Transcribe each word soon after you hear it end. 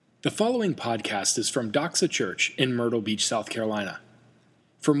The following podcast is from Doxa Church in Myrtle Beach, South Carolina.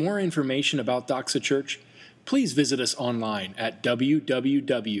 For more information about Doxa Church, please visit us online at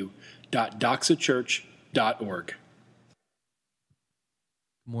www.doxachurch.org. Good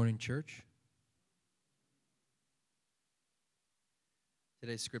morning, church.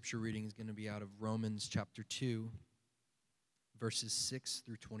 Today's scripture reading is going to be out of Romans chapter 2, verses 6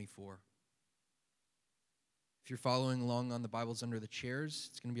 through 24. If you're following along on the Bibles under the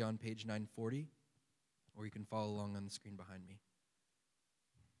chairs, it's going to be on page 940, or you can follow along on the screen behind me.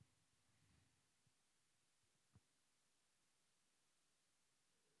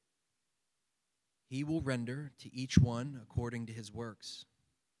 He will render to each one according to his works.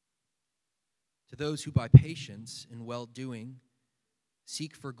 To those who by patience and well-doing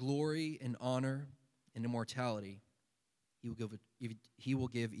seek for glory and honor and immortality, he will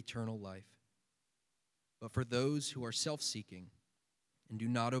give eternal life. But for those who are self-seeking and do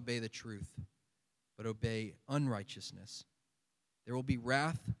not obey the truth, but obey unrighteousness, there will be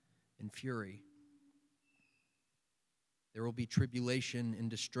wrath and fury. There will be tribulation and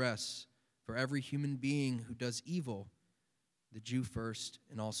distress for every human being who does evil, the Jew first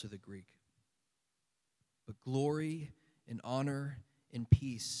and also the Greek. But glory and honor and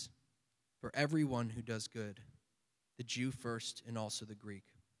peace for everyone who does good, the Jew first and also the Greek.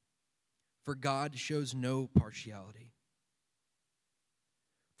 For God shows no partiality.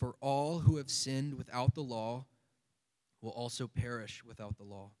 For all who have sinned without the law will also perish without the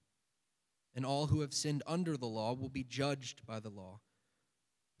law. And all who have sinned under the law will be judged by the law.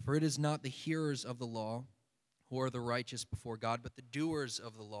 For it is not the hearers of the law who are the righteous before God, but the doers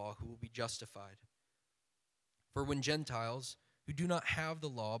of the law who will be justified. For when Gentiles, who do not have the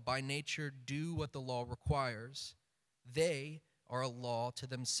law, by nature do what the law requires, they are a law to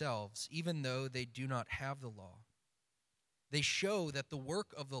themselves, even though they do not have the law. They show that the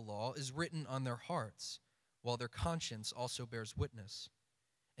work of the law is written on their hearts, while their conscience also bears witness.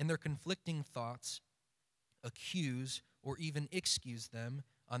 And their conflicting thoughts accuse or even excuse them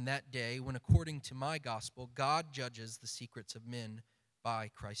on that day when, according to my gospel, God judges the secrets of men by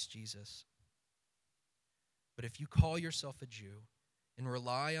Christ Jesus. But if you call yourself a Jew and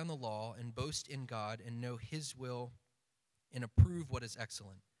rely on the law and boast in God and know his will and approve what is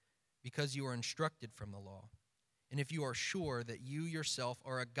excellent, because you are instructed from the law, and if you are sure that you yourself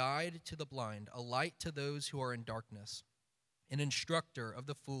are a guide to the blind, a light to those who are in darkness, an instructor of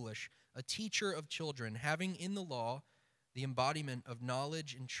the foolish, a teacher of children, having in the law the embodiment of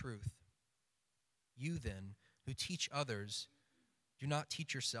knowledge and truth, you then, who teach others, do not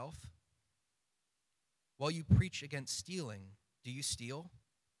teach yourself? While you preach against stealing, do you steal?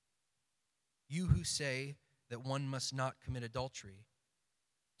 You who say that one must not commit adultery,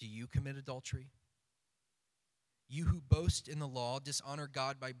 do you commit adultery? You who boast in the law dishonor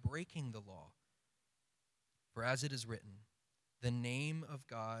God by breaking the law. For as it is written, the name of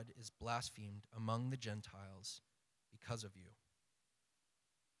God is blasphemed among the Gentiles because of you.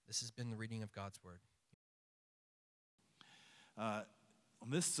 This has been the reading of God's word. On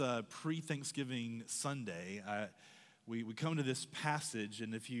this pre-Thanksgiving Sunday, we come to this passage,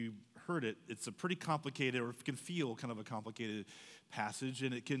 and if you heard it, it's a pretty complicated, or it can feel kind of a complicated passage,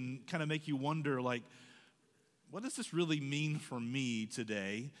 and it can kind of make you wonder, like, what does this really mean for me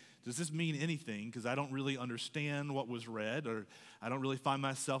today? Does this mean anything? Because I don't really understand what was read, or I don't really find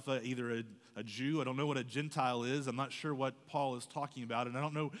myself either a Jew. I don't know what a Gentile is. I'm not sure what Paul is talking about, and I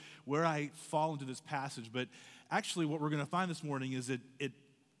don't know where I fall into this passage. But actually what we're going to find this morning is it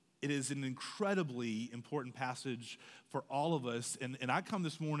is an incredibly important passage for all of us. And I come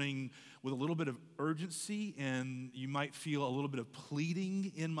this morning with a little bit of urgency, and you might feel a little bit of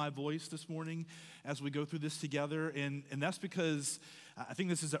pleading in my voice this morning as we go through this together. And that's because I think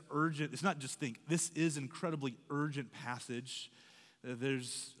this is this is an incredibly urgent passage.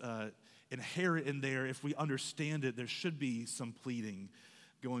 There's inherent in there, if we understand it, there should be some pleading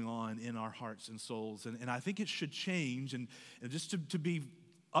going on in our hearts and souls. And I think it should change, and just to be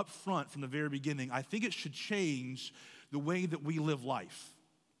up front from the very beginning, I think it should change the way that we live life.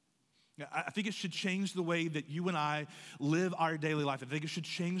 I think it should change the way that you and I live our daily life. I think it should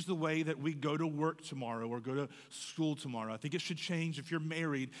change the way that we go to work tomorrow or go to school tomorrow. I think it should change if you're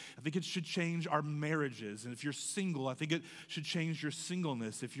married. I think it should change our marriages. And if you're single, I think it should change your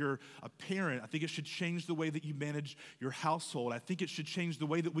singleness. If you're a parent, I think it should change the way that you manage your household. I think it should change the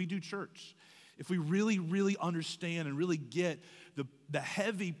way that we do church. If we really, really understand and really get the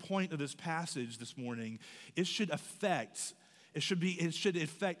heavy point of this passage this morning, it should affect It should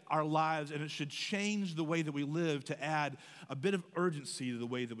affect our lives, and it should change the way that we live to add a bit of urgency to the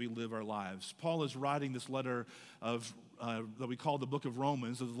way that we live our lives. Paul is writing this letter of that we call the book of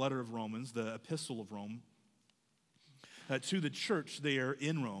Romans, the letter of Romans, the epistle of Rome, to the church there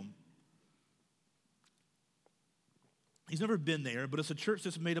in Rome. He's never been there, but it's a church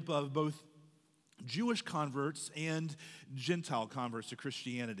that's made up of both Jewish converts and Gentile converts to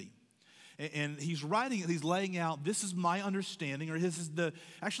Christianity. And he's writing, he's laying out, this is my understanding, or this is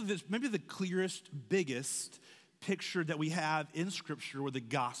maybe the clearest, biggest picture that we have in Scripture where the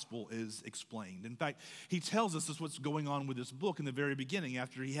gospel is explained. In fact, he tells us this is what's going on with this book in the very beginning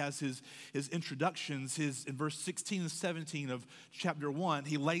after he has his introductions, in verse 16 and 17 of chapter 1,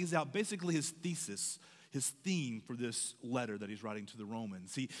 he lays out basically his thesis, his theme for this letter that he's writing to the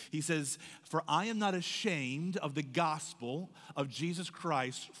Romans. He says, "For I am not ashamed of the gospel of Jesus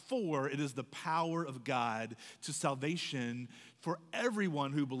Christ, for it is the power of God to salvation for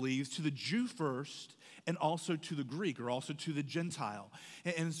everyone who believes, to the Jew first, and also to the Greek, or also to the Gentile."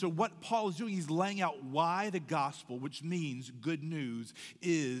 And so what Paul is doing, he's laying out why the gospel, which means good news,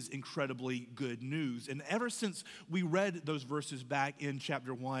 is incredibly good news. And ever since we read those verses back in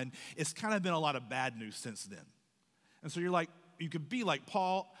chapter 1, it's kind of been a lot of bad news since then. And so you could be like,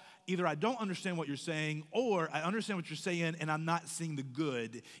 Paul, either I don't understand what you're saying, or I understand what you're saying and I'm not seeing the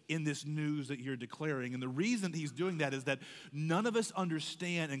good in this news that you're declaring. And the reason he's doing that is that none of us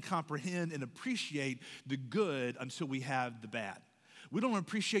understand and comprehend and appreciate the good until we have the bad. We don't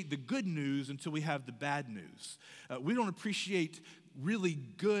appreciate the good news until we have the bad news. We don't appreciate really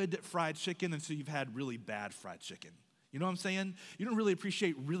good fried chicken until you've had really bad fried chicken. You know what I'm saying? You don't really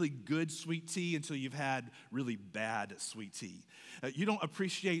appreciate really good sweet tea until you've had really bad sweet tea. You don't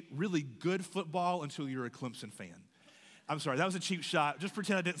appreciate really good football until you're a Clemson fan. I'm sorry, that was a cheap shot. Just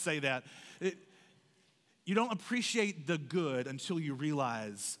pretend I didn't say that. You don't appreciate the good until you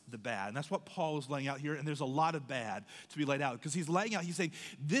realize the bad. And that's what Paul is laying out here. And there's a lot of bad to be laid out. Because he's saying,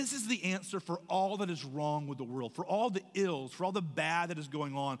 this is the answer for all that is wrong with the world, for all the ills, for all the bad that is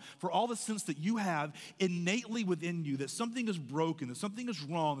going on, for all the sense that you have innately within you, that something is broken, that something is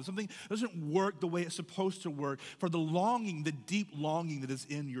wrong, that something doesn't work the way it's supposed to work, for the longing, the deep longing that is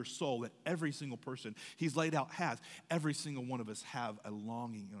in your soul that every single person he's laid out has. Every single one of us have a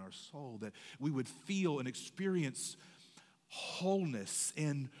longing in our soul that we would feel and experience wholeness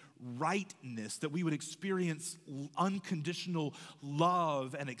and rightness, that we would experience unconditional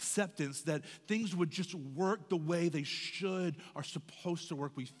love and acceptance, that things would just work the way they should, are supposed to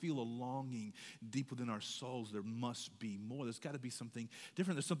work. We feel a longing deep within our souls. There must be more. There's got to be something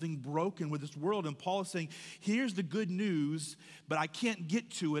different. There's something broken with this world. And Paul is saying, here's the good news, but I can't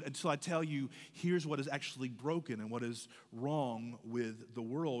get to it until I tell you here's what is actually broken and what is wrong with the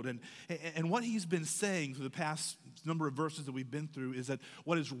world. And what he's been saying for the past number of verses that we've been through is that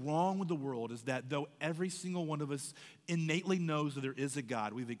what is wrong with the world is that though every single one of us innately knows that there is a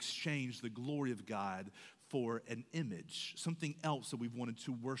God, we've exchanged the glory of God for an image, something else that we've wanted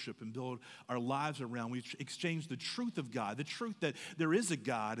to worship and build our lives around. We've exchanged the truth of God, the truth that there is a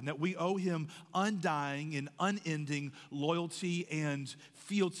God and that we owe him undying and unending loyalty and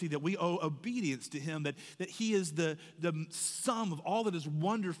fealty, that we owe obedience to him, that he is the sum of all that is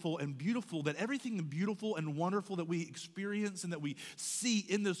wonderful and beautiful, that everything beautiful and wonderful that we experience and that we see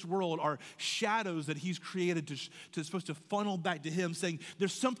in this world are shadows that he's created to supposed to funnel back to him, saying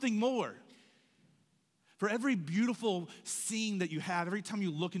there's something more. For every beautiful scene that you have, every time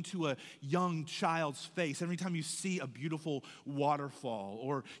you look into a young child's face, every time you see a beautiful waterfall,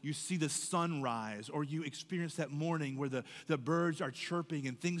 or you see the sunrise, or you experience that morning where the birds are chirping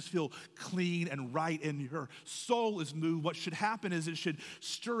and things feel clean and right and your soul is moved, what should happen is it should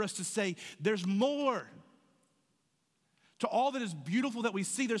stir us to say, there's more. To all that is beautiful that we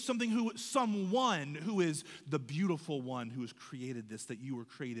see, there's someone who is the beautiful one who has created this, that you were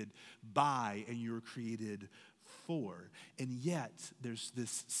created by and you were created for. And yet, there's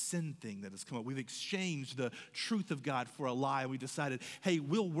this sin thing that has come up. We've exchanged the truth of God for a lie. We decided, hey,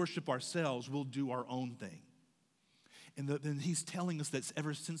 we'll worship ourselves. We'll do our own thing. And then he's telling us that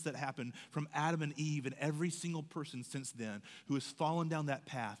ever since that happened, from Adam and Eve and every single person since then who has fallen down that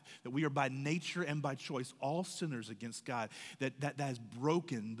path, that we are by nature and by choice all sinners against God, that has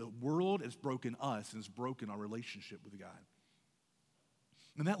broken the world, has broken us, and has broken our relationship with God.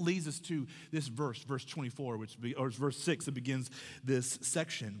 And that leads us to this verse 24, or verse 6 that begins this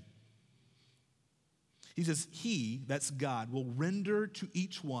section. He says, he, that's God, will render to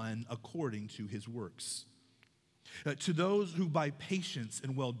each one according to his works. To those who by patience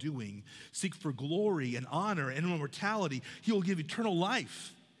and well-doing seek for glory and honor and immortality, he will give eternal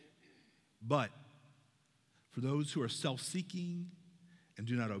life. But for those who are self-seeking and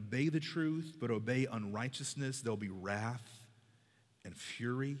do not obey the truth, but obey unrighteousness, there'll be wrath and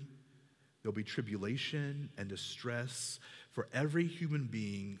fury There'll be tribulation and distress for every human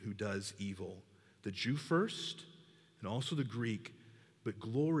being who does evil, the Jew first and also the Greek, but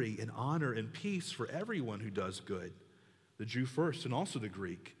glory and honor and peace for everyone who does good, the Jew first and also the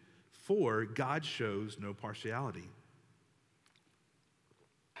Greek, for God shows no partiality.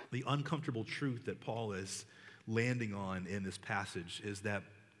 The uncomfortable truth that Paul is landing on in this passage is that,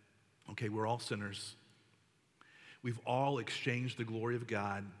 okay, we're all sinners. We've all exchanged the glory of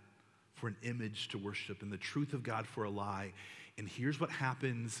God for an image to worship and the truth of God for a lie. And here's what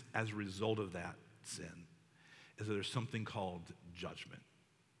happens as a result of that sin, is that there's something called judgment.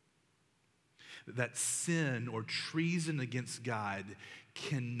 That sin or treason against God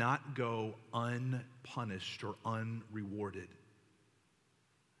cannot go unpunished or unrewarded.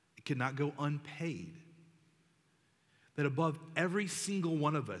 It cannot go unpaid. That above every single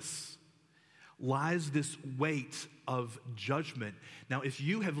one of us lies this weight of judgment. Now, if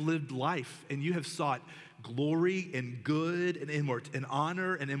you have lived life and you have sought glory and good and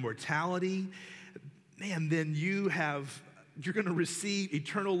honor and immortality, man, then you're going to receive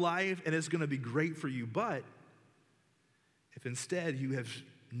eternal life and it's going to be great for you. But if instead you have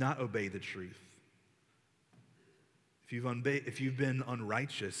not obeyed the truth, if you've been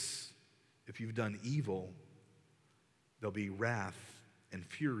unrighteous, if you've done evil, there'll be wrath and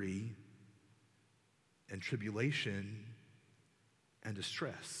fury and tribulation and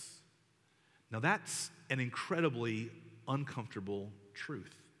distress. Now that's an incredibly uncomfortable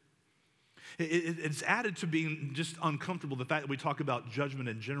truth. It's added to being just uncomfortable, the fact that we talk about judgment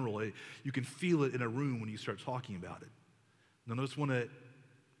in general. You can feel it in a room when you start talking about it. None of us want to,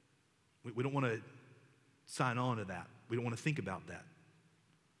 we don't want to sign on to that. We don't want to think about that.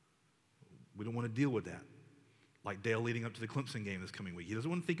 We don't want to deal with that. Like Dale leading up to the Clemson game this coming week. He doesn't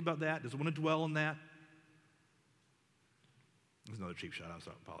want to think about that, doesn't want to dwell on that. There's another cheap shot. I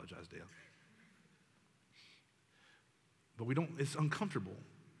apologize, Dale. But it's uncomfortable.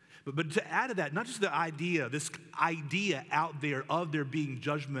 But to add to that, not just this idea out there of there being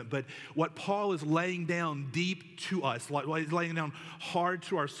judgment, but what Paul is laying down deep to us, what he's laying down hard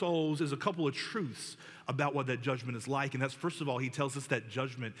to our souls, is a couple of truths about what that judgment is like. And that's, first of all, he tells us that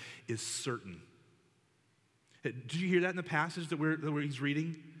judgment is certain. Did you hear that in the passage that he's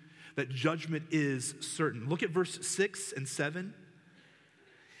reading? That judgment is certain. Look at verse 6 and 7.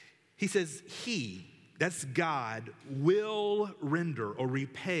 He says, that's God, will render or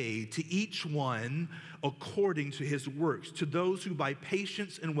repay to each one according to his works. To those who by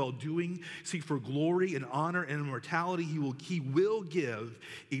patience and well-doing seek for glory and honor and immortality, he will give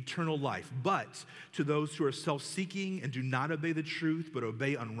eternal life. But to those who are self-seeking and do not obey the truth but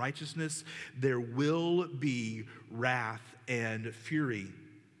obey unrighteousness, there will be wrath and fury.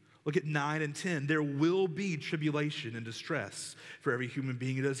 Look at 9 and 10. There will be tribulation and distress for every human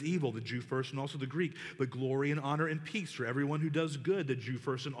being who does evil, the Jew first and also the Greek, but glory and honor and peace for everyone who does good, the Jew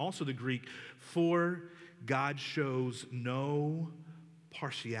first and also the Greek, for God shows no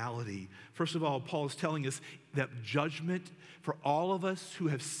partiality. First of all, Paul is telling us that judgment for all of us who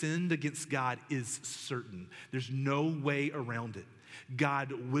have sinned against God is certain. There's no way around it.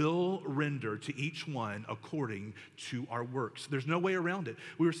 God will render to each one according to our works. There's no way around it.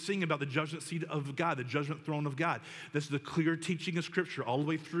 We were singing about the judgment seat of God, the judgment throne of God. This is the clear teaching of Scripture all the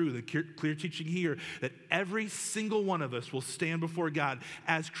way through, the clear teaching here that every single one of us will stand before God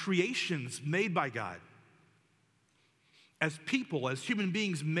as creations made by God, as people, as human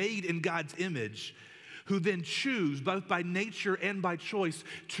beings made in God's image, who then choose, both by nature and by choice,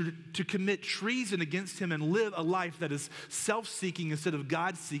 to commit treason against him and live a life that is self-seeking instead of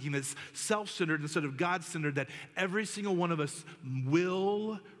God-seeking, that's self-centered instead of God-centered, that every single one of us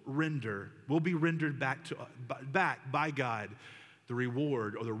will be rendered back by God the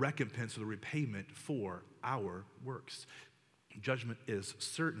reward or the recompense or the repayment for our works. Judgment is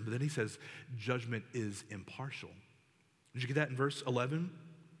certain, but then he says judgment is impartial. Did you get that in verse 11?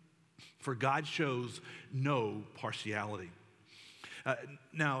 For God shows no partiality.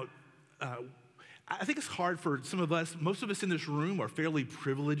 Now, I think it's hard for some of us. Most of us in this room are fairly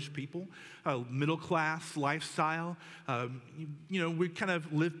privileged people, middle class lifestyle. We kind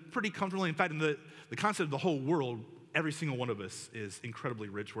of live pretty comfortably. In fact, in the concept of the whole world, every single one of us is incredibly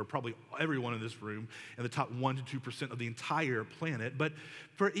rich. We're probably everyone in this room in the top 1% to 2% of the entire planet. But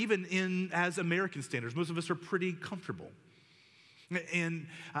for even as American standards, most of us are pretty comfortable. And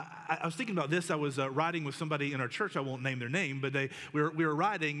I was thinking about this. I was riding with somebody in our church. I won't name their name, but we were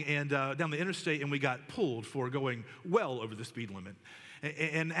riding and down the interstate, and we got pulled for going well over the speed limit.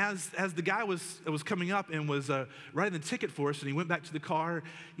 And as the guy was coming up and was writing the ticket for us, and he went back to the car,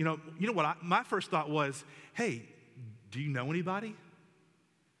 you know what? My first thought was, hey, do you know anybody?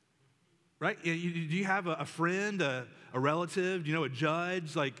 right? Do you have a friend, a relative, a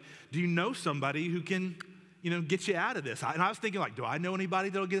judge? Like, do you know somebody who can, get you out of this? And I was thinking, like, do I know anybody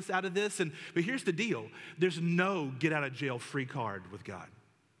that'll get us out of this? But here's the deal. There's no get out of jail free card with God.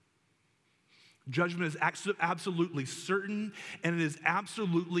 Judgment is absolutely certain, and it is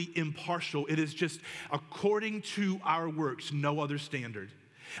absolutely impartial. It is just according to our works, no other standard.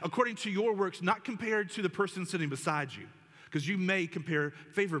 According to your works, not compared to the person sitting beside you, because you may compare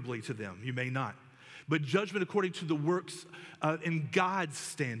favorably to them, you may not. But judgment according to the works in God's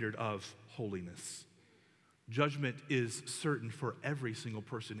standard of holiness. Judgment is certain for every single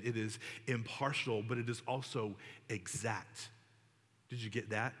person. It is impartial, but it is also exact. Did you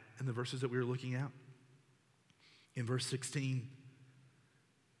get that in the verses that we were looking at? In verse 16,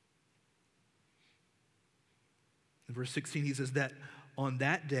 he says that on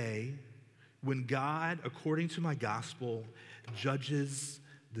that day, when God, according to my gospel, judges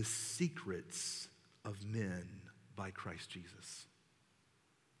the secrets of men by Christ Jesus.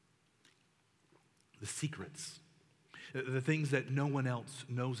 The secrets, the things that no one else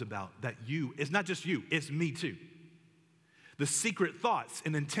knows about, that it's not just you, it's me too. The secret thoughts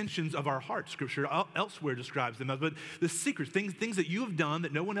and intentions of our heart, Scripture elsewhere describes them as, but the secrets, things that you have done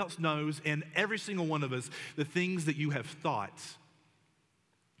that no one else knows, and every single one of us, the things that you have thought,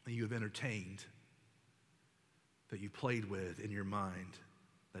 that you have entertained, that you played with in your mind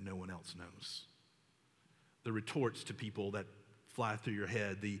that no one else knows. The retorts to people that fly through your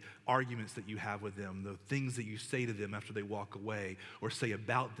head, the arguments that you have with them, the things that you say to them after they walk away, or say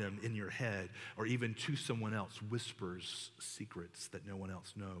about them in your head, or even to someone else, whispers secrets that no one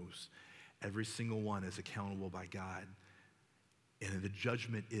else knows. Every single one is accountable by God. And the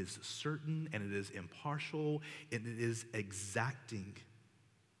judgment is certain, and it is impartial, and it is exacting.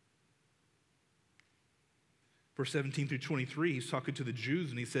 Verse 17 through 23, he's talking to the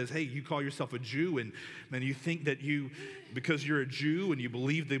Jews, and he says, hey, you call yourself a Jew, and man, you think that because you're a Jew and you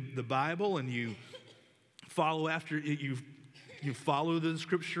believe the Bible and you follow after it, you follow the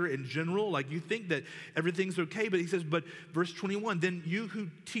Scripture in general, like you think that everything's okay. But he says, but verse 21, then you who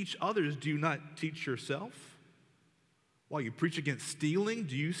teach others, do you not teach yourself? While you preach against stealing,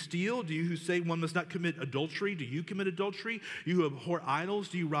 do you steal? Do you who say one must not commit adultery, do you commit adultery? You who abhor idols,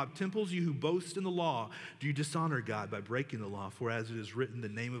 do you rob temples? You who boast in the law, do you dishonor God by breaking the law? For as it is written, the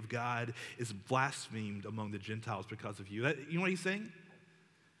name of God is blasphemed among the Gentiles because of you. You know what he's saying?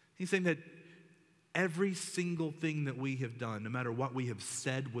 He's saying that every single thing that we have done, no matter what we have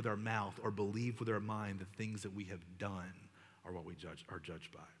said with our mouth or believed with our mind, the things that we have done are what we are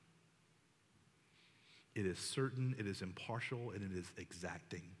judged by. It is certain, it is impartial, and it is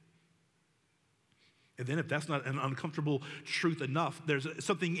exacting. And then if that's not an uncomfortable truth enough, there's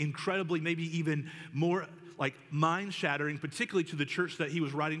something incredibly, maybe even more like mind-shattering, particularly to the church that he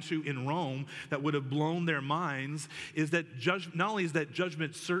was writing to in Rome, that would have blown their minds, is that not only is that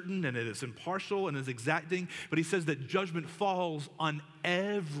judgment certain and it is impartial and is exacting, but he says that judgment falls on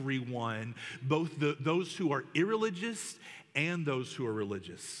everyone, both those who are irreligious and those who are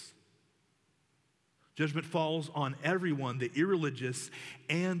religious. Judgment falls on everyone, the irreligious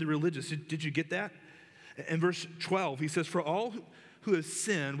and the religious. Did you get that? In verse 12, he says, for all who have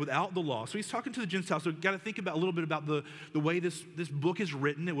sinned without the law. So he's talking to the Gentiles. So you've got to think about a little bit about the way this book is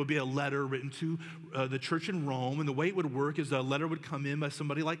written. It would be a letter written to the church in Rome. And the way it would work is a letter would come in by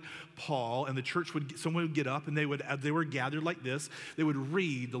somebody like Paul, and someone would get up, and they were gathered like this. They would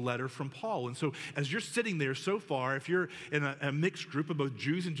read the letter from Paul. And so as you're sitting there so far, if you're in a mixed group of both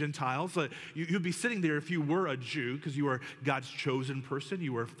Jews and Gentiles, you'd be sitting there if you were a Jew, because you were God's chosen person.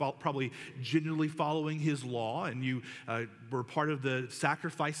 You were probably genuinely following his law, and you were part of the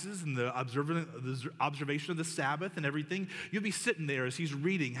sacrifices and the observation of the Sabbath and everything. You'll be sitting there as he's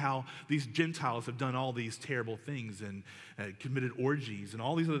reading how these Gentiles have done all these terrible things and committed orgies and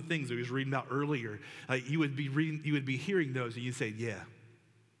all these other things that he was reading about earlier. You would be hearing those, and you'd say, yeah,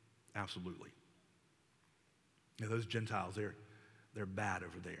 absolutely. Now, those Gentiles, they're bad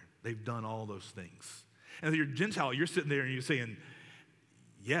over there. They've done all those things. And if you're a Gentile, you're sitting there and you're saying,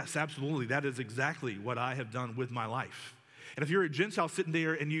 yes, absolutely, that is exactly what I have done with my life. And if you're a Gentile sitting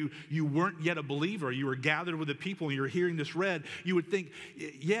there and you weren't yet a believer, you were gathered with the people and you're hearing this read, you would think,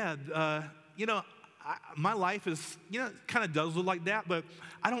 yeah, my life is, kind of does look like that, but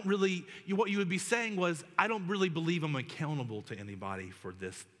I don't really, what you would be saying was, I don't really believe I'm accountable to anybody for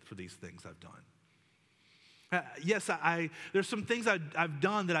these things I've done. Yes, there's some things I've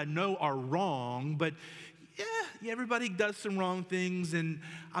done that I know are wrong, but yeah, everybody does some wrong things, and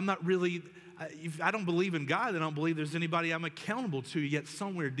I'm not really, if I don't believe in God, I don't believe there's anybody I'm accountable to, yet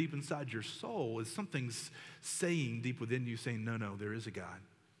somewhere deep inside your soul is something's saying deep within you, saying, no, there is a God.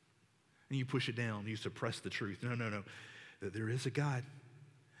 and you push it down. You suppress the truth. No. There is a God.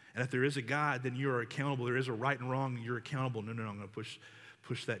 And if there is a God, then you are accountable. There is a right and wrong, and you're accountable. No, I'm going to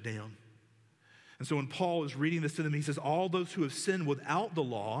push that down. And so when Paul is reading this to them, he says, all those who have sinned without the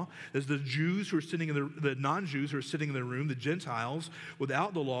law, there's the Jews who are sitting in the non-Jews who are sitting in the room, the Gentiles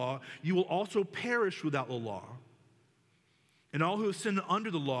without the law, you will also perish without the law. And all who have sinned under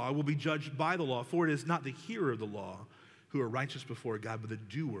the law will be judged by the law, for it is not the hearer of the law who are righteous before God, but the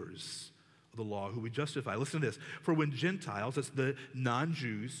doers of the law who we justify. Listen to this. For when Gentiles, that's the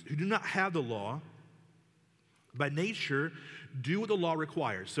non-Jews, who do not have the law, by nature do what the law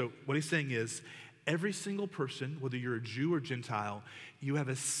requires. So what he's saying is, every single person, whether you're a Jew or Gentile, you have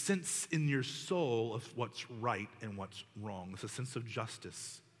a sense in your soul of what's right and what's wrong. It's a sense of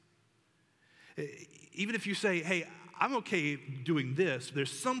justice. Even if you say, hey, I'm okay doing this,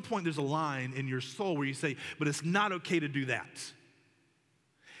 there's some point, there's a line in your soul where you say, but it's not okay to do that.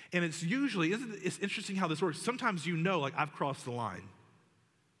 And it's usually, it's interesting how this works. Sometimes you know, like, I've crossed the line.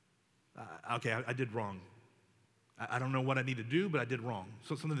 I did wrong. I don't know what I need to do, but I did wrong.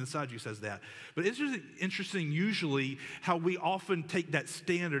 So something inside you says that. But it's just interesting usually how we often take that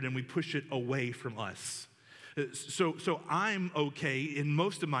standard and we push it away from us. So I'm okay in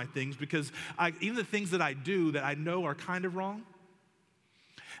most of my things because even the things that I do that I know are kind of wrong,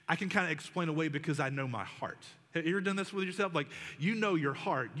 I can kind of explain away because I know my heart. Have you ever done this with yourself? Like, you know your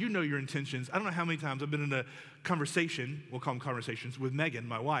heart, you know your intentions. I don't know how many times I've been in a conversation, we'll call them conversations, with Megan,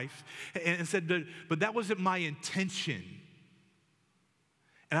 my wife, and said, but that wasn't my intention.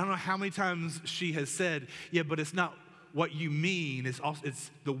 And I don't know how many times she has said, yeah, but it's not what you mean, it's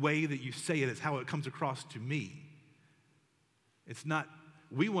the way that you say it, it's how it comes across to me. It's not,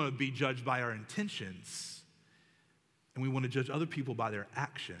 we want to be judged by our intentions, and we want to judge other people by their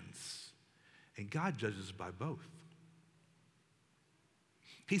actions. And God judges by both.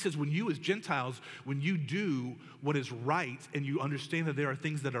 He says when you as Gentiles, when you do what is right and you understand that there are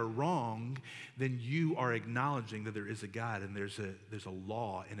things that are wrong, then you are acknowledging that there is a God and there's a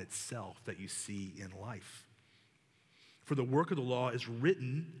law in itself that you see in life. For the work of the law is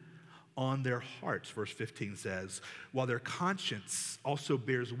written on their hearts, verse 15 says, while their conscience also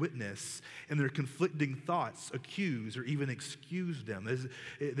bears witness, and their conflicting thoughts accuse or even excuse them.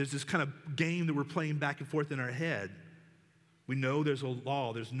 There's this kind of game that we're playing back and forth in our head. We know there's a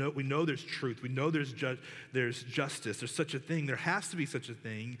law, we know there's truth, we know there's justice, there's such a thing, there has to be such a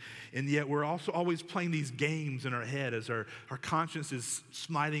thing, and yet we're also always playing these games in our head as our conscience is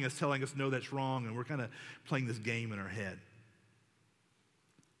smiting us, telling us, no, that's wrong, and we're kind of playing this game in our head.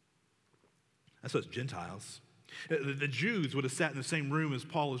 That's what's Gentiles. The Jews would have sat in the same room as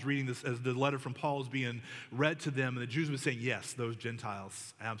Paul is reading this, as the letter from Paul is being read to them, and the Jews would say, yes, those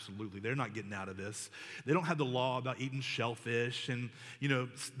Gentiles, absolutely. They're not getting out of this. They don't have the law about eating shellfish and,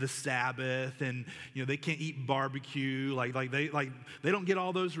 the Sabbath, and, they can't eat barbecue. They don't get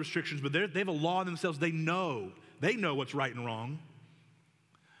all those restrictions, but they have a law themselves. They know what's right and wrong.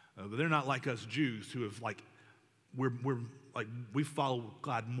 But they're not like us Jews who have, we follow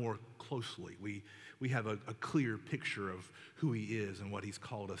God more closely. We have a clear picture of who he is and what he's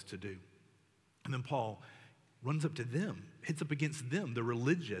called us to do. And then Paul runs up to them, hits up against them, the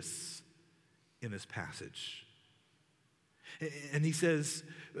religious, in this passage. And he says,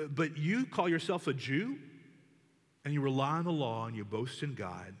 but you call yourself a Jew, and you rely on the law, and you boast in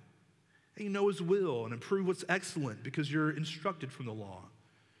God, and you know his will, and approve what's excellent because you're instructed from the law.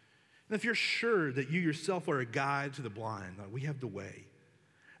 And if you're sure that you yourself are a guide to the blind, we have the way,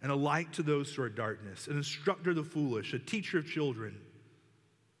 and a light to those who are darkness, an instructor of the foolish, a teacher of children.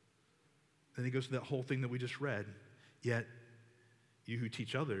 Then he goes to that whole thing that we just read. Yet, you who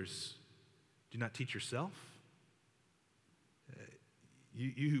teach others, do not teach yourself.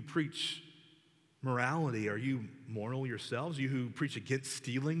 You who preach morality, are you moral yourselves? You who preach against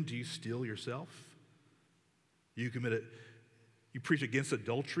stealing, do you steal yourself? You preach against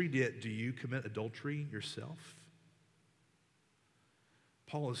adultery, yet do you commit adultery yourself?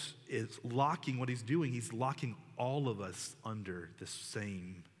 Paul is locking what he's doing. He's locking all of us under the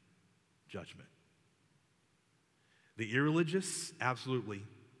same judgment. The irreligious, absolutely.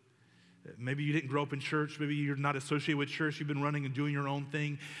 Maybe you didn't grow up in church. Maybe you're not associated with church. You've been running and doing your own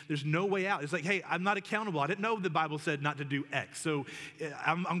thing. There's no way out. It's like, hey, I'm not accountable. I didn't know the Bible said not to do X, so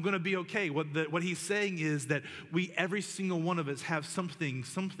I'm going to be okay. What he's saying is that every single one of us have something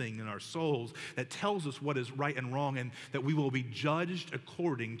in our souls that tells us what is right and wrong, and that we will be judged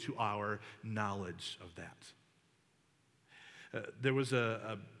according to our knowledge of that. There was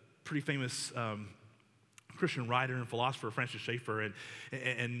a pretty famous Christian writer and philosopher, Francis Schaeffer,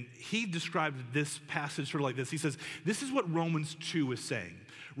 and he described this passage sort of like this. He says, this is what Romans 2 is saying.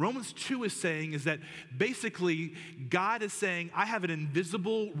 Romans 2 is saying is that basically God is saying, I have an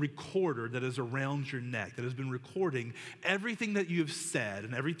invisible recorder that is around your neck, that has been recording everything that you have said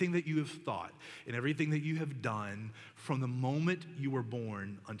and everything that you have thought and everything that you have done from the moment you were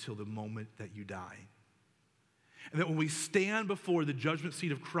born until the moment that you die. And that when we stand before the judgment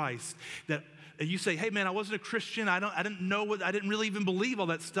seat of Christ, that you say, hey man, I wasn't a Christian, I didn't really even believe all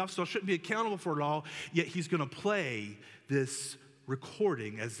that stuff, so I shouldn't be accountable for it all, yet he's gonna play this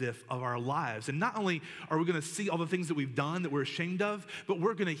recording as if of our lives. And not only are we gonna see all the things that we've done that we're ashamed of, but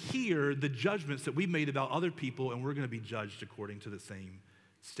we're gonna hear the judgments that we made about other people, and we're gonna be judged according to the same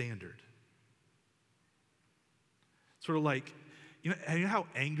standard. Sort of like, you know how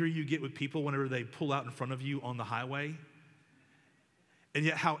angry you get with people whenever they pull out in front of you on the highway? And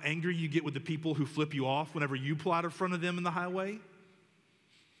yet how angry you get with the people who flip you off whenever you pull out in front of them in the highway?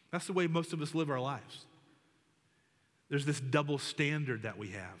 That's the way most of us live our lives. There's this double standard that we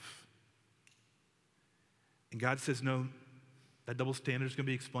have. And God says, no, that double standard is going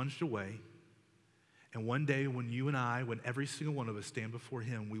to be expunged away. And one day when you and I, when every single one of us stand before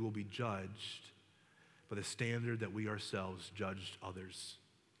him, we will be judged by the standard that we ourselves judged others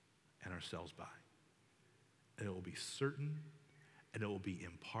and ourselves by. And it will be certain, and it will be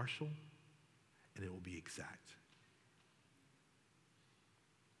impartial, and it will be exact.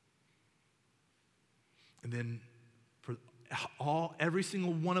 And then for every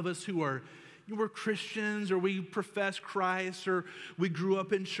single one of us who we're Christians, or we profess Christ, or we grew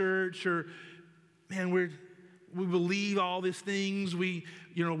up in church, or man, we believe all these things. We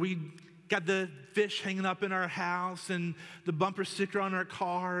got the fish hanging up in our house and the bumper sticker on our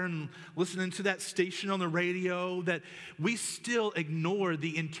car and listening to that station on the radio, that we still ignore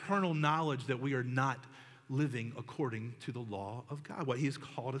the internal knowledge that we are not living according to the law of God, what he's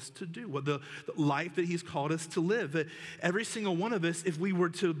called us to do, what the life that he's called us to live. Every single one of us, if we were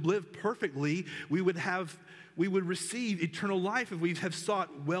to live perfectly, we would receive eternal life if we have sought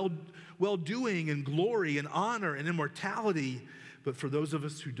well-doing and glory and honor and immortality. But for those of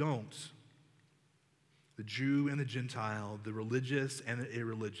us who don't, the Jew and the Gentile, the religious and the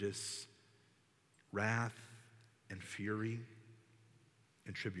irreligious, wrath and fury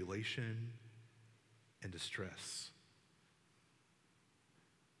and tribulation and distress.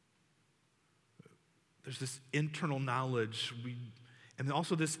 There's this internal knowledge, and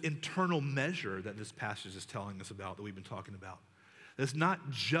also this internal measure that this passage is telling us about, that we've been talking about. It's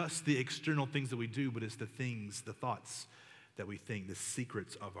not just the external things that we do, but it's the things, the thoughts that we think, the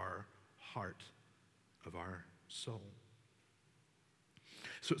secrets of our heart, of our soul.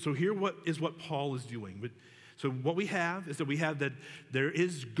 So here is what Paul is doing. So what we have is that there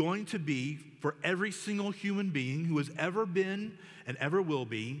is going to be, for every single human being who has ever been and ever will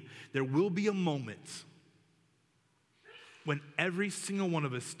be, there will be a moment when every single one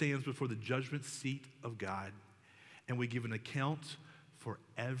of us stands before the judgment seat of God, and we give an account for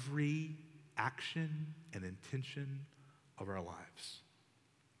every action and intention of our lives.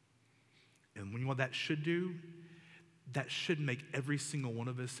 And you know what that should do? That should make every single one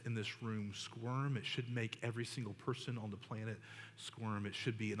of us in this room squirm. It should make every single person on the planet squirm. It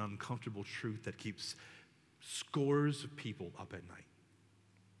should be an uncomfortable truth that keeps scores of people up at night.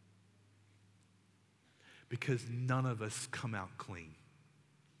 Because none of us come out clean.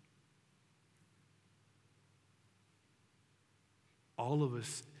 All of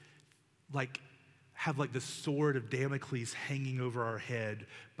us have the sword of Damocles hanging over our head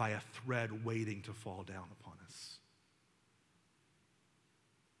by a thread waiting to fall down upon us.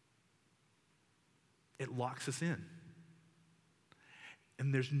 It locks us in.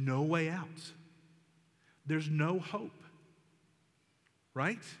 And there's no way out. There's no hope.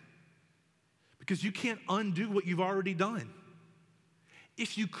 Right? Because you can't undo what you've already done.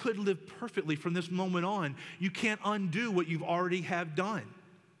 If you could live perfectly from this moment on, you can't undo what you've already have done.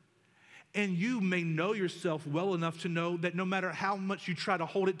 And you may know yourself well enough to know that no matter how much you try to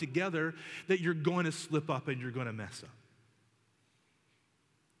hold it together, that you're going to slip up and you're going to mess up.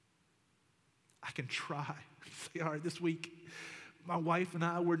 I can try. Say, all right, this week, my wife and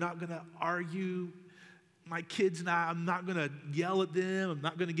I, we're not going to argue. My kids and I'm not going to yell at them. I'm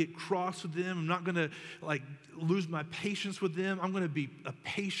not going to get cross with them. I'm not going to lose my patience with them. I'm going to be a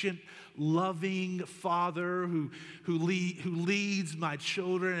patient, loving father who leads my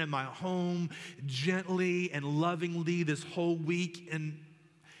children and my home gently and lovingly this whole week. And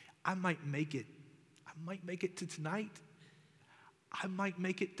I might make it. I might make it to tonight. I might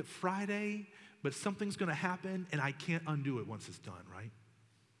make it to Friday, but something's going to happen and I can't undo it once it's done, right?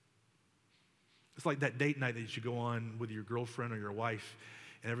 It's like that date night that you should go on with your girlfriend or your wife,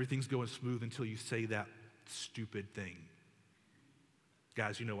 and everything's going smooth until you say that stupid thing.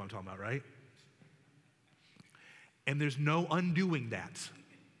 Guys, you know what I'm talking about, right? And there's no undoing that.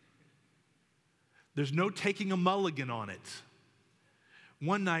 There's no taking a mulligan on it.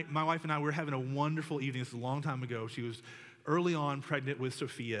 One night, my wife and I were having a wonderful evening. This is a long time ago. She was early on pregnant with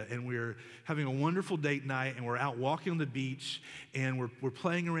Sophia, and we were having a wonderful date night, and we're out walking on the beach, and we're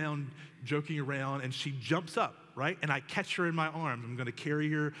playing around, joking around, and she jumps up, right? And I catch her in my arms. I'm going to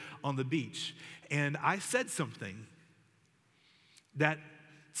carry her on the beach. And I said something that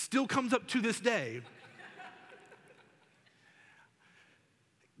still comes up to this day.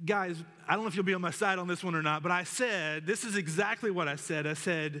 Guys, I don't know if you'll be on my side on this one or not, but I said, this is exactly what I said. I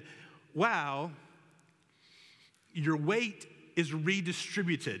said, wow, your weight is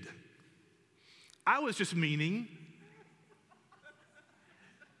redistributed. I was just meaning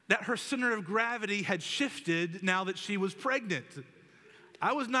that her center of gravity had shifted now that she was pregnant.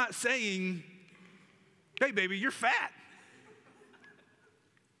 I was not saying, hey, baby, you're fat.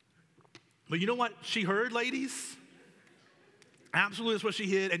 But you know what she heard, ladies? Absolutely, that's what she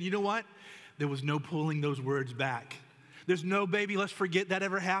hid. And you know what? There was no pulling those words back. There's no, baby, let's forget that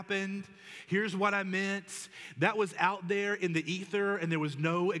ever happened. Here's what I meant. That was out there in the ether, and there was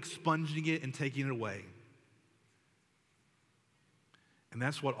no expunging it and taking it away. And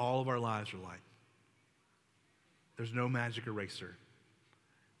that's what all of our lives are like. There's no magic eraser.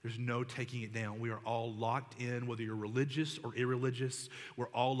 There's no taking it down. We are all locked in, whether you're religious or irreligious. We're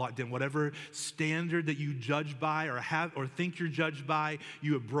all locked in. Whatever standard that you judge by or have or think you're judged by,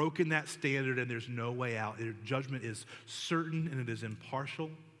 you have broken that standard, and there's no way out. Your judgment is certain, and it is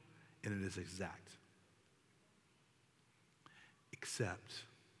impartial, and it is exact. Except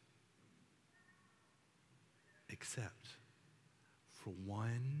for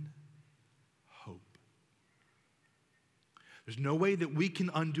one hope. There's no way that we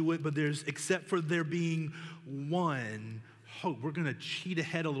can undo it, but except for there being one hope. We're going to cheat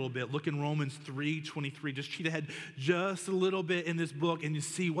ahead a little bit. Look in Romans 3:23. Just cheat ahead just a little bit in this book, and you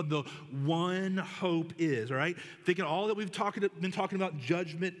see what the one hope is, all right? Thinking all that we've been talking about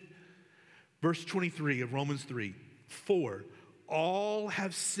judgment. Verse 23 of Romans 3. For all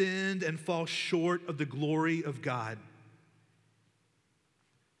have sinned and fall short of the glory of God.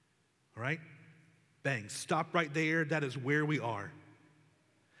 All right? Bang, stop right there. That is where we are.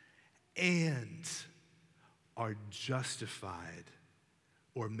 And are justified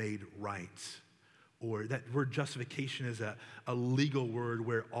or made right. Or that word justification is a legal word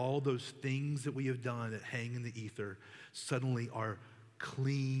where all those things that we have done that hang in the ether suddenly are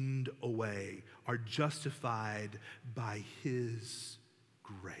cleaned away, are justified by His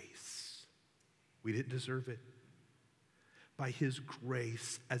grace. We didn't deserve it. By His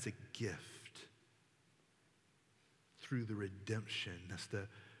grace as a gift. Through the redemption, that's the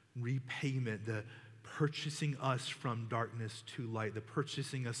repayment, the purchasing us from darkness to light, the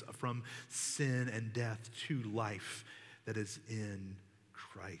purchasing us from sin and death to life that is in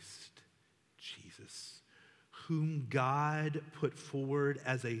Christ Jesus, whom God put forward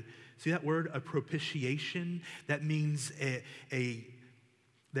as see that word, a propitiation? That means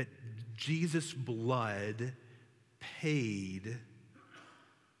that Jesus' blood paid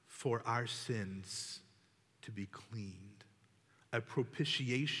for our sins to be cleaned. A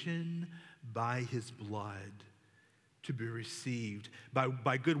propitiation by His blood to be received.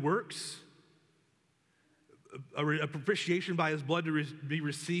 By good works, a propitiation by His blood to be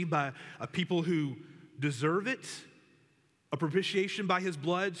received by a people who deserve it. A propitiation by His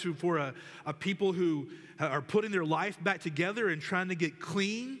blood for a people who are putting their life back together and trying to get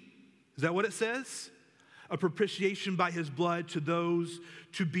clean. Is that what it says? A propitiation by His blood to those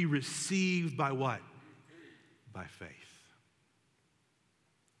to be received by what? By faith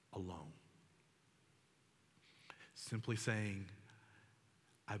alone. Simply saying,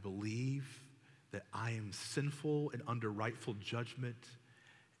 I believe that I am sinful and under rightful judgment,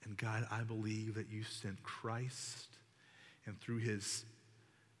 and God, I believe that you sent Christ, and through His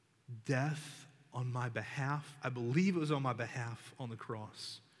death on my behalf, I believe it was on my behalf on the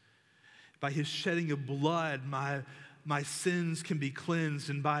cross, by His shedding of blood, my sins can be cleansed,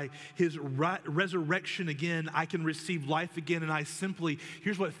 and by His resurrection again, I can receive life again, and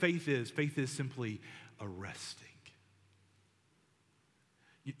here's what faith is. Faith is simply a resting.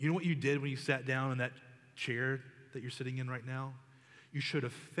 You know what you did when you sat down in that chair that you're sitting in right now? You showed a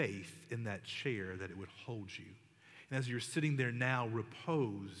faith in that chair that it would hold you. And as you're sitting there now,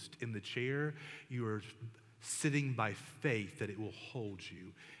 reposed in the chair, you are sitting by faith that it will hold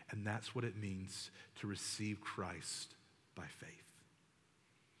you. And that's what it means to receive Christ by faith.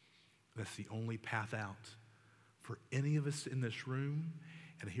 That's the only path out for any of us in this room.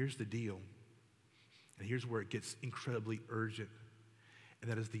 And here's the deal. And here's where it gets incredibly urgent.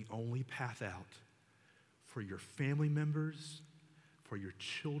 And that is the only path out for your family members, for your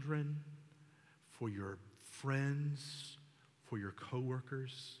children, for your friends, for your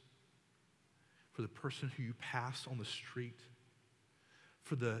coworkers, for the person who you pass on the street,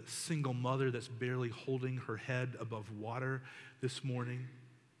 for the single mother that's barely holding her head above water this morning,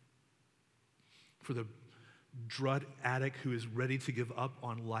 for the drug addict who is ready to give up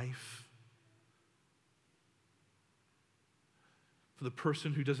on life, for the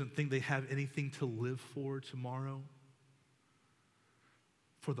person who doesn't think they have anything to live for tomorrow,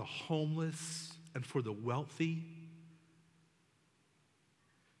 for the homeless and for the wealthy,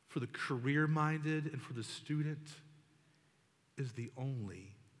 for the career-minded and for the student, is the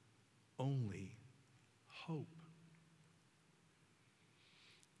only hope.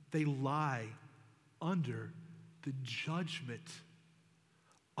 They lie under the judgment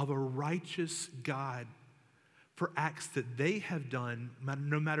of a righteous God for acts that they have done,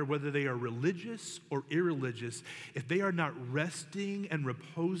 no matter whether they are religious or irreligious. If they are not resting and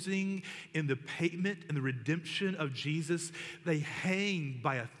reposing in the payment and the redemption of Jesus, they hang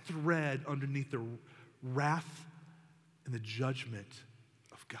by a thread underneath the wrath and the judgment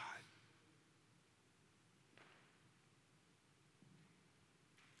of God.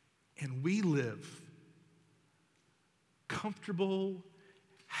 And we live comfortable,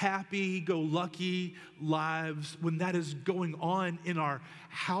 happy-go-lucky lives when that is going on in our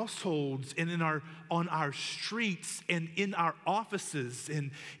households and on our streets and in our offices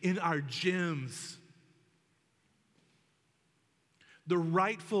and in our gyms. The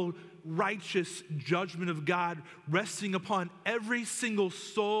rightful, righteous judgment of God resting upon every single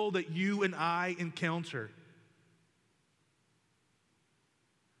soul that you and I encounter.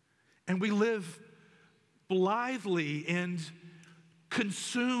 And we live blithely and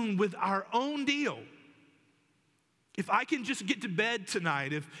consumed with our own deal. If I can just get to bed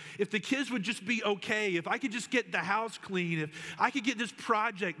tonight, if the kids would just be okay, if I could just get the house clean, if I could get this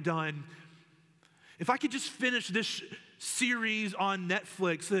project done, if I could just finish this series on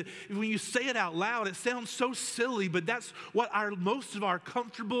Netflix. When you say it out loud, it sounds so silly, but that's what most of our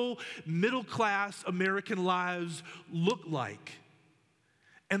comfortable middle-class American lives look like.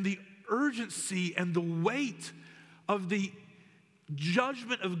 And the urgency and the weight of the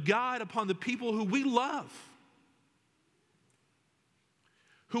judgment of God upon the people who we love,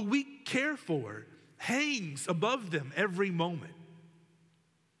 who we care for, hangs above them every moment.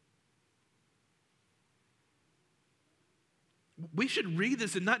 We should read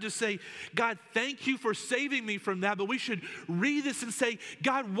this and not just say, God, thank you for saving me from that, but we should read this and say,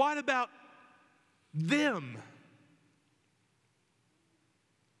 God, what about them?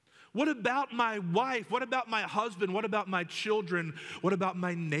 What about my wife? What about my husband? What about my children? What about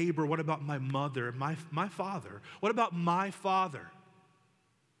my neighbor? What about my mother, my father? What about my father?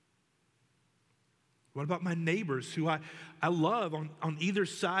 What about my neighbors who I love on either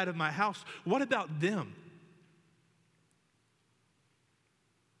side of my house? What about them?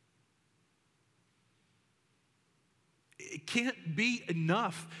 It can't be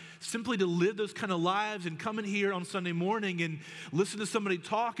enough simply to live those kind of lives and come in here on Sunday morning and listen to somebody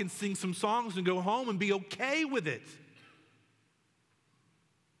talk and sing some songs and go home and be okay with it.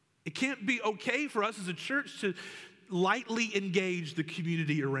 It can't be okay for us as a church to lightly engage the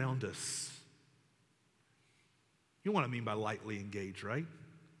community around us. You know what I mean by lightly engage, right?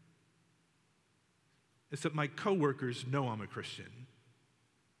 It's that my coworkers know I'm a Christian,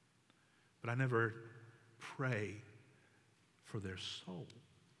 but I never pray for their soul.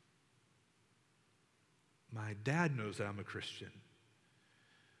 My dad knows that I'm a Christian,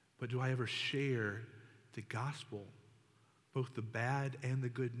 but do I ever share the gospel, both the bad and the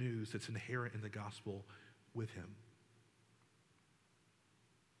good news that's inherent in the gospel, with him?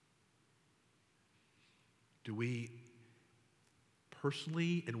 Do we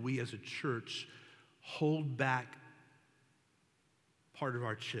personally and we as a church hold back part of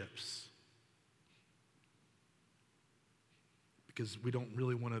our chips because we don't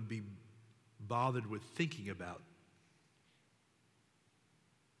really want to be bothered with thinking about?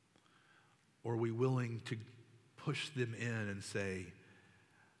 Or are we willing to push them in and say,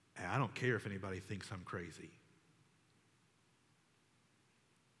 hey, I don't care if anybody thinks I'm crazy.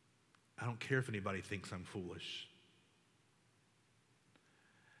 I don't care if anybody thinks I'm foolish.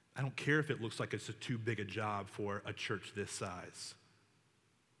 I don't care if it looks like it's too big a job for a church this size.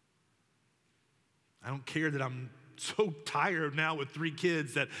 I don't care that I'm so tired now with 3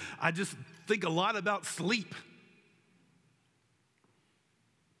 kids that I just think a lot about sleep.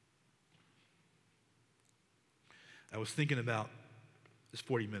 I was thinking about this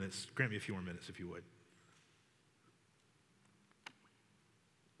 40 minutes. Grant me a few more minutes if you would.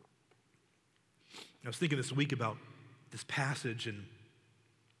 I was thinking this week about this passage and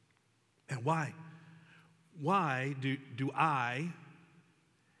why do I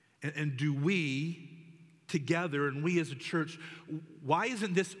and do we together and we as a church, why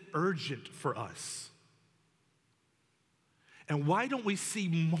isn't this urgent for us? And why don't we see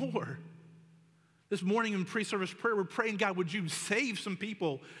more? This morning in pre-service prayer, we're praying, God, would you save some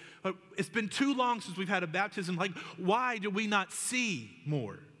people? It's been too long since we've had a baptism. Like, why do we not see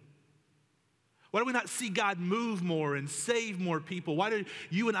more? Why do we not see God move more and save more people? Why do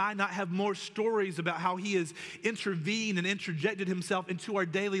you and I not have more stories about how he has intervened and interjected himself into our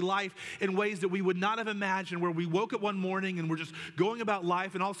daily life in ways that we would not have imagined, where we woke up one morning and we're just going about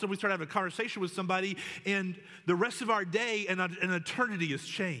life and all of a sudden we start having a conversation with somebody and the rest of our day and an eternity has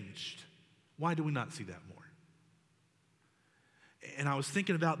changed? Why do we not see that more? And I was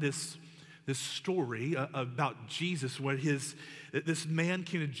thinking about this story about Jesus, where this man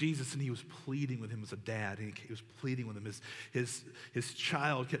came to Jesus and he was pleading with him as a dad, and he was pleading with him. His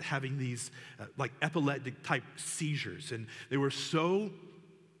child kept having these like epileptic type seizures, and they were so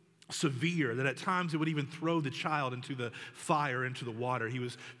severe that at times it would even throw the child into the fire, into the water. He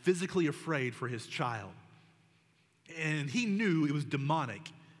was physically afraid for his child, and he knew it was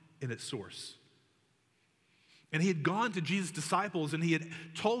demonic in its source. And he had gone to Jesus' disciples and he had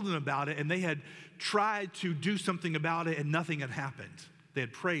told them about it, and they had tried to do something about it and nothing had happened. They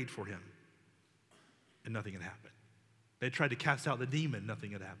had prayed for him and nothing had happened. They had tried to cast out the demon,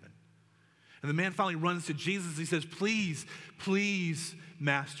 nothing had happened. And the man finally runs to Jesus. He says, please, please,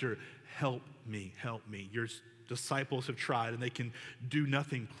 Master, help me, help me. Your disciples have tried and they can do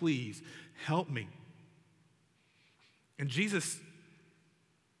nothing. Please help me. And Jesus,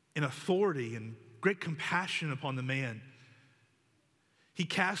 in authority and great compassion upon the man, he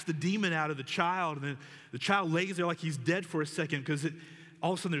casts the demon out of the child, and then the child lays there like he's dead for a second, because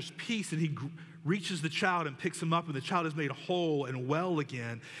all of a sudden there's peace, and he reaches the child and picks him up, and the child is made whole and well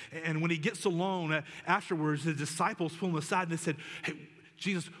again. And when he gets alone afterwards, the disciples pull him aside and they said, hey,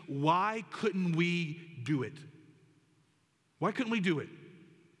 Jesus, why couldn't we do it? Why couldn't we do it?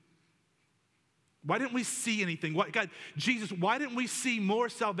 Why didn't we see anything? God, Jesus, why didn't we see more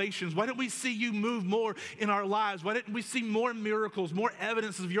salvations? Why didn't we see you move more in our lives? Why didn't we see more miracles, more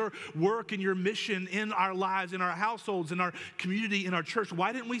evidence of your work and your mission in our lives, in our households, in our community, in our church?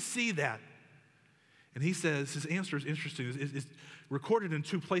 Why didn't we see that? And he says, his answer is interesting. It's recorded in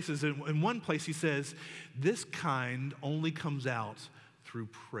two places. In one place he says, this kind only comes out through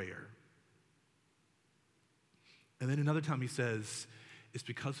prayer. And then another time he says, it's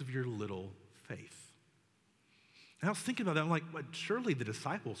because of your little faith. And I was thinking about that. I'm like, but surely the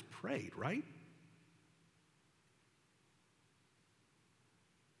disciples prayed, right?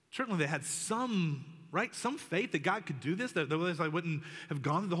 Certainly they had some faith that God could do this, that otherwise I wouldn't have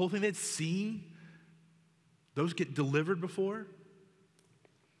gone through the whole thing. They'd seen those get delivered before.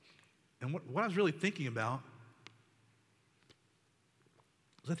 And what I was really thinking about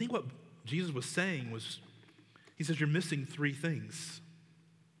was, I think what Jesus was saying was, he says, you're missing three things.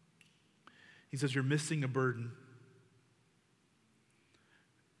 He says, you're missing a burden.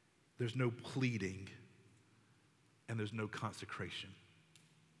 There's no pleading, and there's no consecration.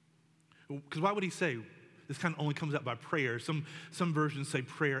 Because why would he say this kind of only comes out by prayer? Some versions say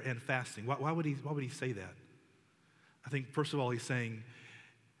prayer and fasting. Why would he say that? I think, first of all, he's saying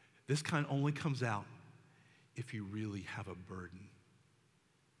this kind only comes out if you really have a burden.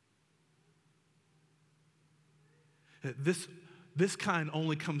 This kind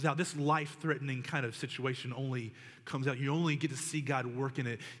only comes out, this life-threatening kind of situation only comes out. You only get to see God work in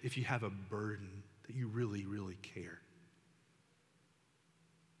it if you have a burden that you really, really care.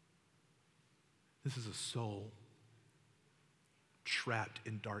 This is a soul trapped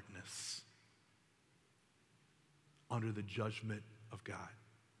in darkness under the judgment of God.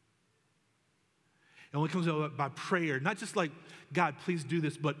 It only comes out by prayer, not just like, God, please do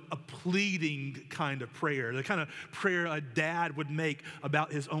this, but a pleading kind of prayer, the kind of prayer a dad would make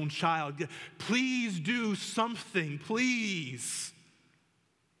about his own child. Please do something, please.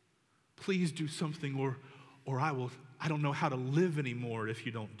 Please do something, or I don't know how to live anymore if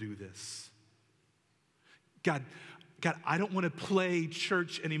you don't do this. God, I don't want to play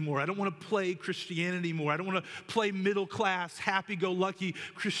church anymore. I don't want to play Christianity anymore. I don't want to play middle class, happy-go-lucky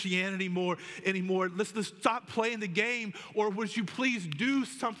Christianity anymore. Let's stop playing the game, or would you please do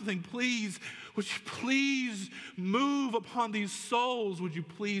something? Please, Would you please move upon these souls? Would you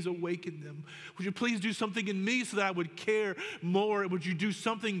please awaken them? Would you please do something in me so that I would care more? Would you do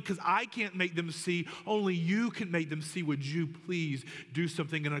something because I can't make them see, only you can make them see? Would you please do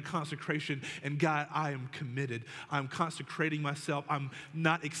something in a consecration? And God, I am committed. I'm consecrating myself. I'm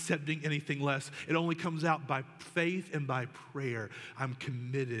not accepting anything less. It only comes out by faith and by prayer. I'm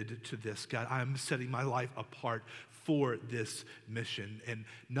committed to this, God. I'm setting my life apart for this mission and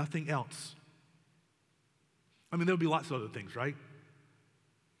nothing else. I mean, there'll be lots of other things, right?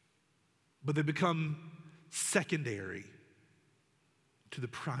 But they become secondary to the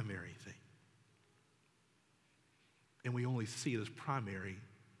primary thing. And we only see it as primary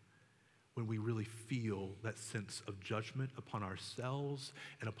when we really feel that sense of judgment upon ourselves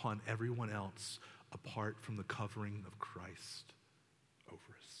and upon everyone else apart from the covering of Christ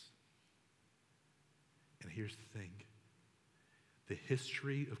over us. And here's the thing. The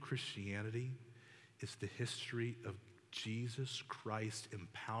history of Christianity is the history of Jesus Christ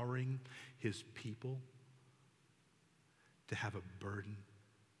empowering his people to have a burden,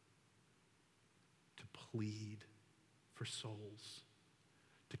 to plead for souls,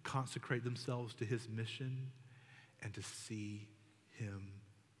 to consecrate themselves to his mission, and to see him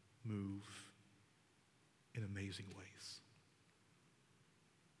move in amazing ways.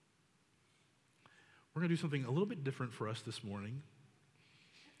 We're going to do something a little bit different for us this morning.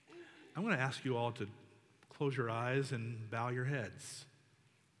 I'm going to ask you all to close your eyes and bow your heads.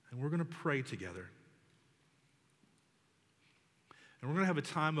 And we're going to pray together. And we're going to have a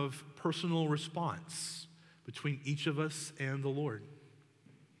time of personal response between each of us and the Lord.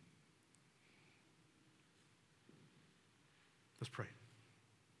 Let's pray.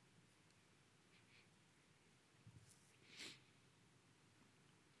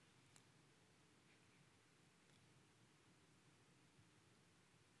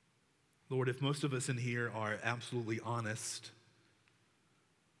 Lord, if most of us in here are absolutely honest,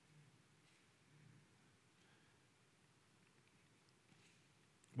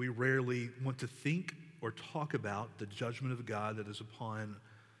 we rarely want to think or talk about the judgment of God that is upon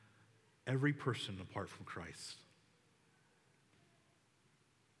every person apart from Christ.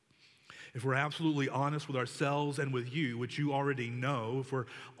 If we're absolutely honest with ourselves and with you, which you already know, if we're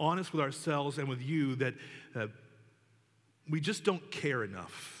honest with ourselves and with you that we just don't care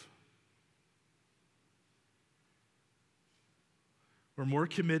enough. We're more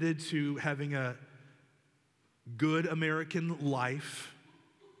committed to having a good American life,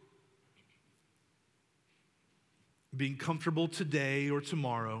 being comfortable today or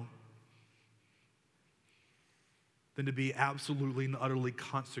tomorrow, than to be absolutely and utterly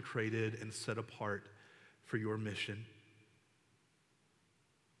consecrated and set apart for your mission.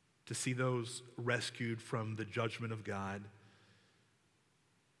 To see those rescued from the judgment of God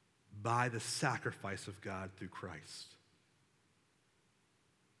by the sacrifice of God through Christ.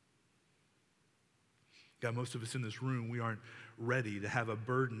 God, most of us in this room, we aren't ready to have a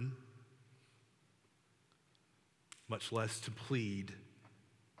burden, much less to plead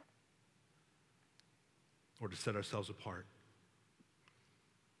or to set ourselves apart.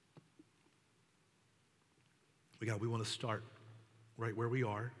 But God, we want to start right where we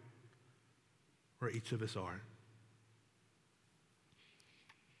are, where each of us are,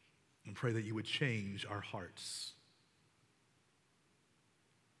 and pray that you would change our hearts.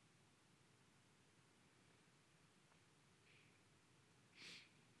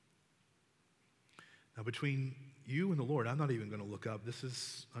 Now, between you and the Lord, I'm not even going to look up. This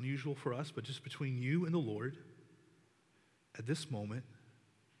is unusual for us, but just between you and the Lord, at this moment,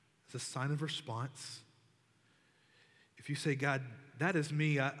 as a sign of response, if you say, God, that is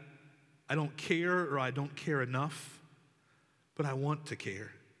me, I don't care or I don't care enough, but I want to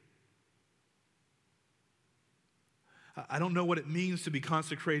care. I don't know what it means to be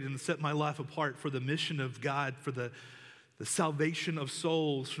consecrated and set my life apart for the mission of God, for the salvation of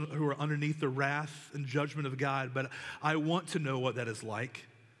souls who are underneath the wrath and judgment of God, but I want to know what that is like.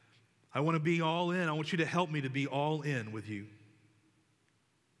 I want to be all in. I want you to help me to be all in with you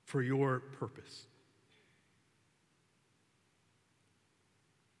for your purpose.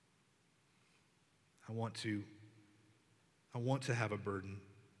 I want to have a burden.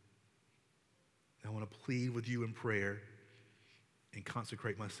 I want to plead with you in prayer and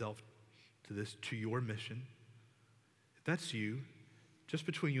consecrate myself to your mission. If that's you, just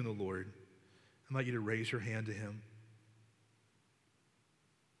between you and the Lord, I invite you to raise your hand to him.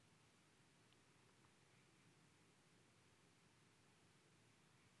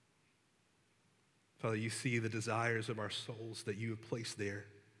 Father, you see the desires of our souls that you have placed there.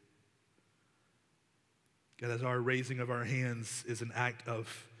 God, as our raising of our hands is an act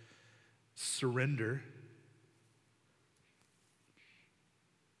of surrender.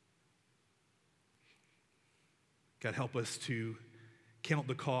 God, help us to count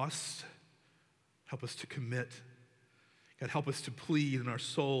the cost. Help us to commit. God, help us to plead in our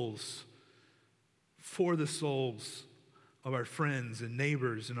souls for the souls of our friends and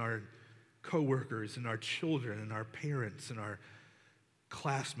neighbors and our coworkers and our children and our parents and our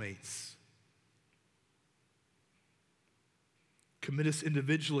classmates. Commit us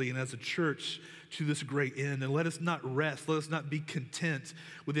individually and as a church to this great end, and let us not rest. Let us not be content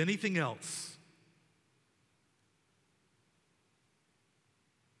with anything else.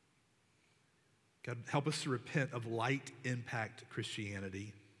 God, help us to repent of light impact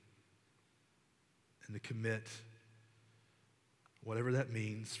Christianity and to commit, whatever that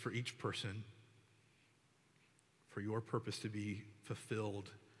means for each person, for your purpose to be fulfilled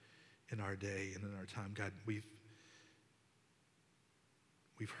in our day and in our time. God, we've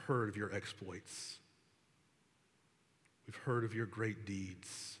heard of your exploits. We've heard of your great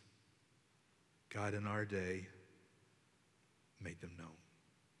deeds. God, in our day, make them known.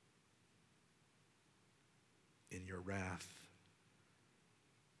 In your wrath,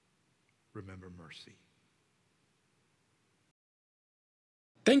 remember mercy.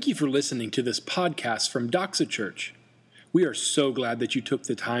 Thank you for listening to this podcast from Doxa Church. We are so glad that you took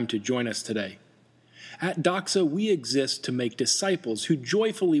the time to join us today. At Doxa, we exist to make disciples who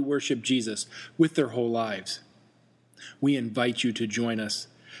joyfully worship Jesus with their whole lives. We invite you to join us.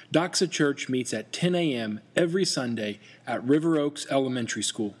 Doxa Church meets at 10 a.m. every Sunday at River Oaks Elementary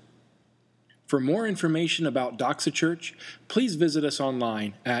School. For more information about Doxa Church, please visit us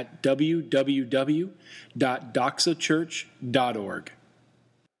online at www.doxachurch.org.